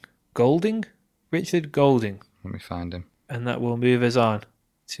Golding. Golding? Richard Golding. Let me find him. And that will move us on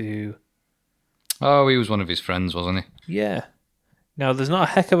to... Oh, he was one of his friends, wasn't he? Yeah. Now, there's not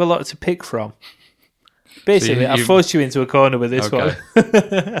a heck of a lot to pick from. Basically, I forced you into a corner with this one.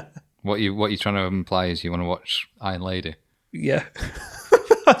 What you're trying to imply is you want to watch Iron Lady? Yeah.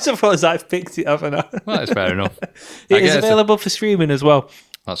 I suppose I've picked it, haven't I? Well, that's fair enough. It is available for streaming as well.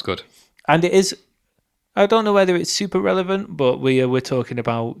 That's good. And it is... I don't know whether it's super relevant, but we're talking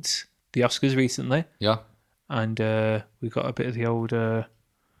about the Oscars recently. Yeah. And we got a bit of the old...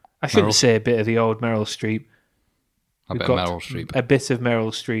 I shouldn't say a bit of the old Meryl Streep. I bet Meryl Streep. A bit of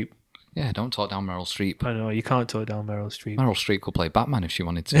Meryl Streep. Yeah, don't talk down Meryl Streep. I know, you can't talk down Meryl Streep. Meryl Streep could play Batman if she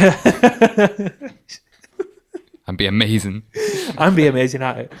wanted to. And be amazing. And be amazing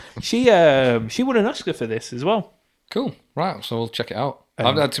at it. She won an Oscar for this as well. Cool. Right, so we'll check it out.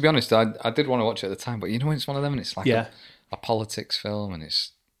 To be honest, I did want to watch it at the time, but you know when it's one of them and it's like a politics film and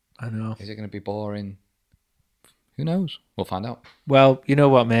it's... I know. Is it going to be boring? Who knows? We'll find out. Well, you know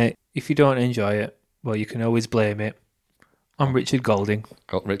what, mate? If you don't enjoy it, well, you can always blame it on Richard Golding.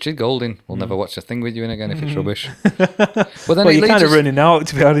 Richard Golding. We'll never watch a thing with you in again if it's rubbish. But then you're kind of running out,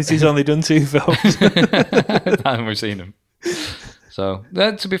 to be honest. He's only done 2 films. And we've seen him. So,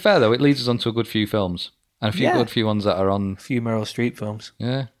 to be fair, though, it leads us on to a good few films. And a few ones that are on... A few Meryl Streep films.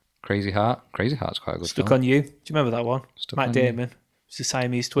 Yeah. Crazy Heart. Crazy Heart's quite a good Stuck film. on You. Do you remember that one? Matt Damon. It's a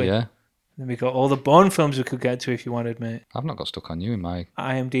Siamese twin. Yeah. Then we got all the Bourne films we could get to if you wanted, mate. I've not got Stuck on You in my...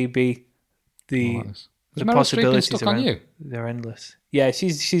 IMDb. The possibilities Stuck on You? They're endless. Yeah,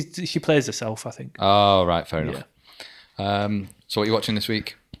 she plays herself, I think. Oh, right. Fair enough. So what are you watching this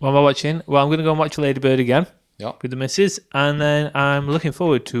week? What am I watching? Well, I'm going to go and watch Lady Bird again with the missus. And then I'm looking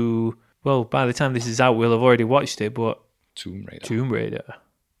forward to... Well, by the time this is out, we'll have already watched it, but... Tomb Raider.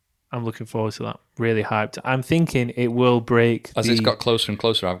 I'm looking forward to that. Really hyped. I'm thinking it will break... As it's got closer and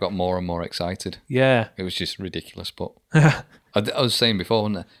closer, I've got more and more excited. Yeah. It was just ridiculous, but... I was saying before,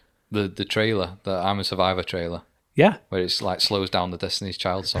 wasn't it? The trailer, the I'm a Survivor trailer. Yeah. Where it's like slows down the Destiny's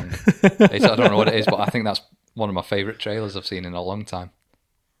Child song. I don't know what it is, but I think that's one of my favourite trailers I've seen in a long time.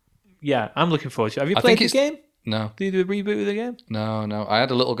 Yeah, I'm looking forward to it. Have you played the game? No. Did you do a reboot of the game? No. I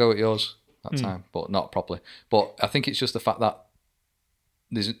had a little go at yours that time, but not properly. But I think it's just the fact that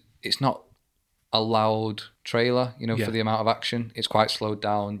it's not a loud trailer, for the amount of action. It's quite slowed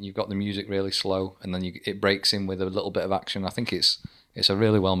down. You've got the music really slow, and then it breaks in with a little bit of action. I think it's a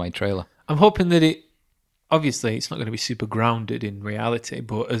really well-made trailer. I'm hoping that obviously it's not going to be super grounded in reality,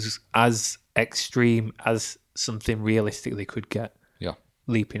 but as extreme as something realistically could get. Yeah.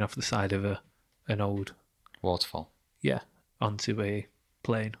 Leaping off the side of an old waterfall. Yeah, onto a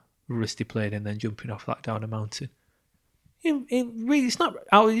rusty plane, and then jumping off that down a mountain. It's not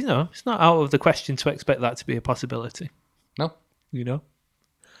out. It's not out of the question to expect that to be a possibility. No.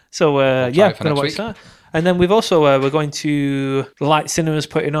 So I'm going to watch that, and then we've also we're going to Light Cinema's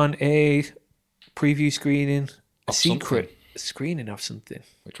putting on a preview screening, a secret screening of something,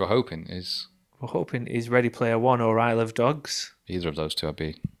 which we're hoping is Ready Player One or Isle of Dogs. Either of those two, I'd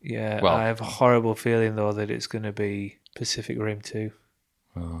be. Yeah, well, I have a horrible feeling though that it's going to be Pacific Rim 2.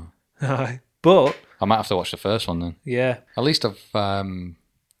 Oh. But I might have to watch the first one then. Yeah. At least I've got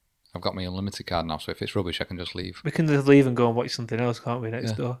my unlimited card now, so if it's rubbish, I can just leave. We can just leave and go and watch something else, can't we,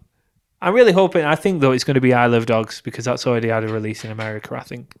 next door? I'm really hoping. I think though it's going to be Isle of Dogs because that's already had a release in America, I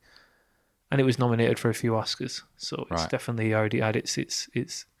think, and it was nominated for a few Oscars, so it's definitely already had its.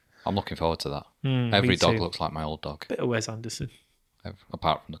 I'm looking forward to that. Every dog looks like my old dog. Bit of Wes Anderson.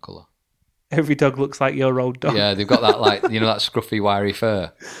 Apart from the colour. Every dog looks like your old dog. Yeah, they've got that that scruffy, wiry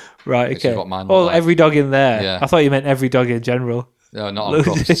fur. Right, okay. Is what mine looks like. Every dog in there. Yeah. I thought you meant every dog in general. No, not on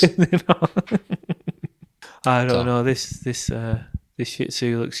cross. I don't know. This Shih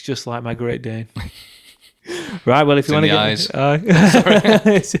Tzu looks just like my Great Dane. Right, well, if you want to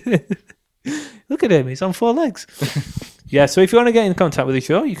get... Look at him, he's on 4 legs. Yeah, so if you want to get in contact with the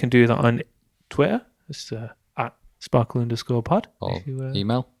show, you can do that on Twitter. It's at @sparkle_pod. Or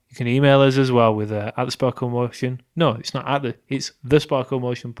email. You can email us as well with at the Sparkle Motion. No, it's not it's the Sparkle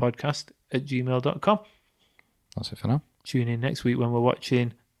Motion Podcast @gmail.com. That's it for now. Tune in next week when we're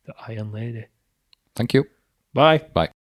watching The Iron Lady. Thank you. Bye. Bye.